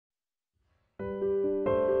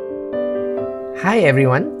Hi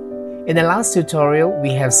everyone! In the last tutorial, we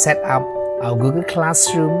have set up our Google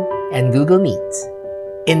Classroom and Google Meet.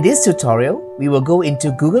 In this tutorial, we will go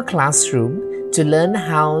into Google Classroom to learn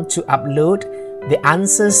how to upload the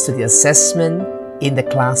answers to the assessment in the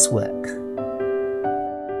classwork.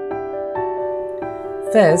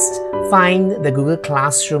 First, find the Google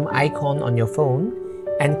Classroom icon on your phone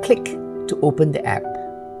and click to open the app.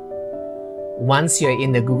 Once you're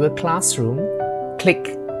in the Google Classroom,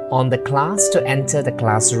 click on the class to enter the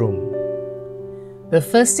classroom. The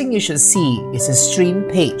first thing you should see is a stream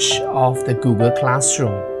page of the Google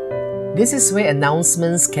Classroom. This is where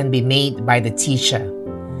announcements can be made by the teacher.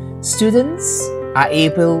 Students are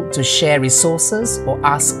able to share resources or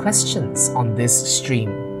ask questions on this stream.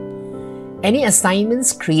 Any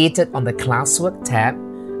assignments created on the Classwork tab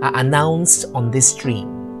are announced on this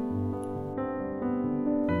stream.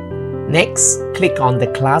 Next, click on the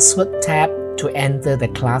Classwork tab to enter the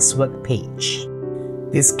Classwork page.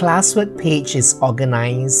 This Classwork page is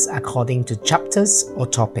organized according to chapters or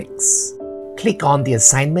topics. Click on the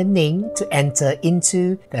assignment name to enter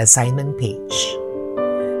into the assignment page.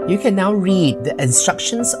 You can now read the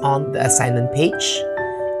instructions on the assignment page,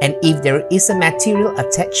 and if there is a material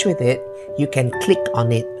attached with it, you can click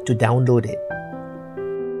on it to download it.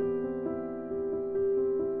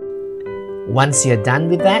 Once you're done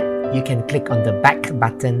with that, you can click on the back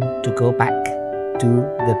button to go back to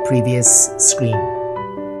the previous screen.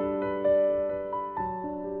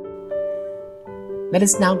 Let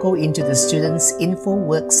us now go into the Students' Info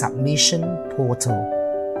Work Submission portal.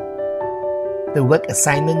 The work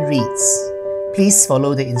assignment reads, please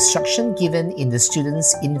follow the instruction given in the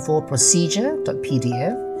Students' Info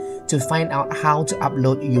Procedure.pdf to find out how to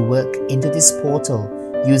upload your work into this portal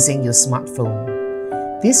using your smartphone.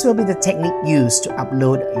 This will be the technique used to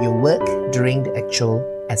upload your work during the actual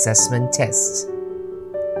assessment test.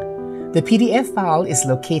 The PDF file is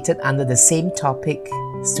located under the same topic,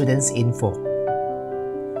 Students Info.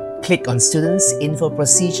 Click on Students Info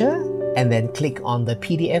Procedure and then click on the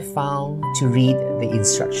PDF file to read the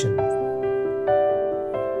instructions.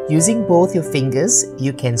 Using both your fingers,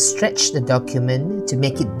 you can stretch the document to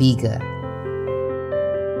make it bigger.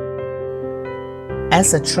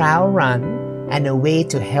 As a trial run, and a way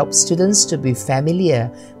to help students to be familiar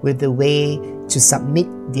with the way to submit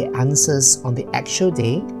their answers on the actual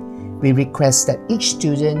day, we request that each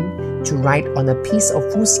student to write on a piece of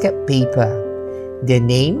foolscap paper their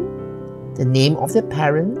name, the name of their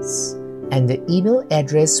parents, and the email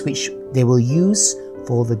address which they will use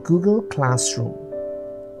for the Google Classroom.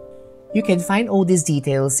 You can find all these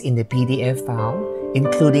details in the PDF file,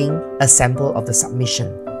 including a sample of the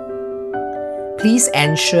submission. Please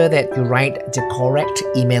ensure that you write the correct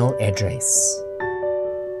email address.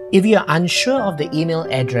 If you are unsure of the email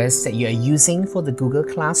address that you are using for the Google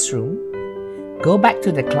Classroom, go back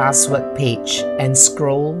to the Classwork page and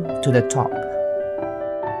scroll to the top.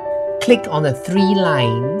 Click on the three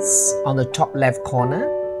lines on the top left corner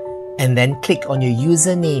and then click on your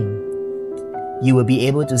username. You will be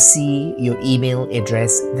able to see your email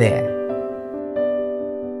address there.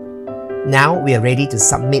 Now we are ready to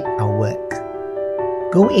submit our work.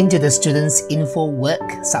 Go into the Students' Info Work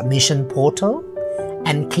Submission portal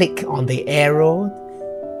and click on the arrow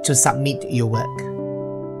to submit your work.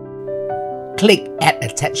 Click Add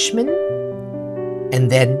Attachment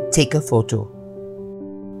and then take a photo.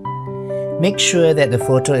 Make sure that the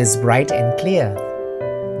photo is bright and clear.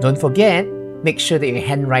 Don't forget, make sure that your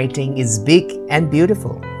handwriting is big and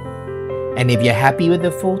beautiful. And if you're happy with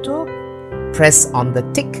the photo, press on the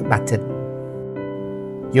tick button.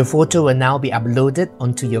 Your photo will now be uploaded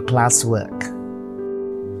onto your classwork.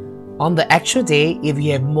 On the actual day, if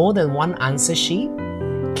you have more than one answer sheet,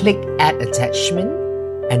 click Add Attachment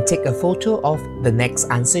and take a photo of the next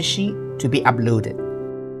answer sheet to be uploaded.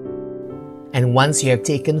 And once you have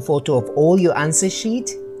taken photo of all your answer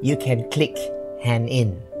sheet, you can click Hand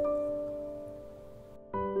in.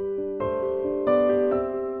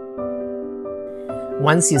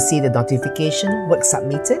 Once you see the notification Work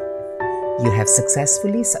Submitted, you have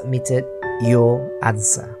successfully submitted your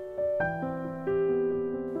answer.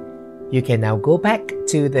 You can now go back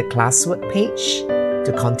to the Classwork page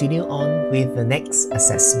to continue on with the next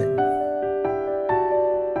assessment.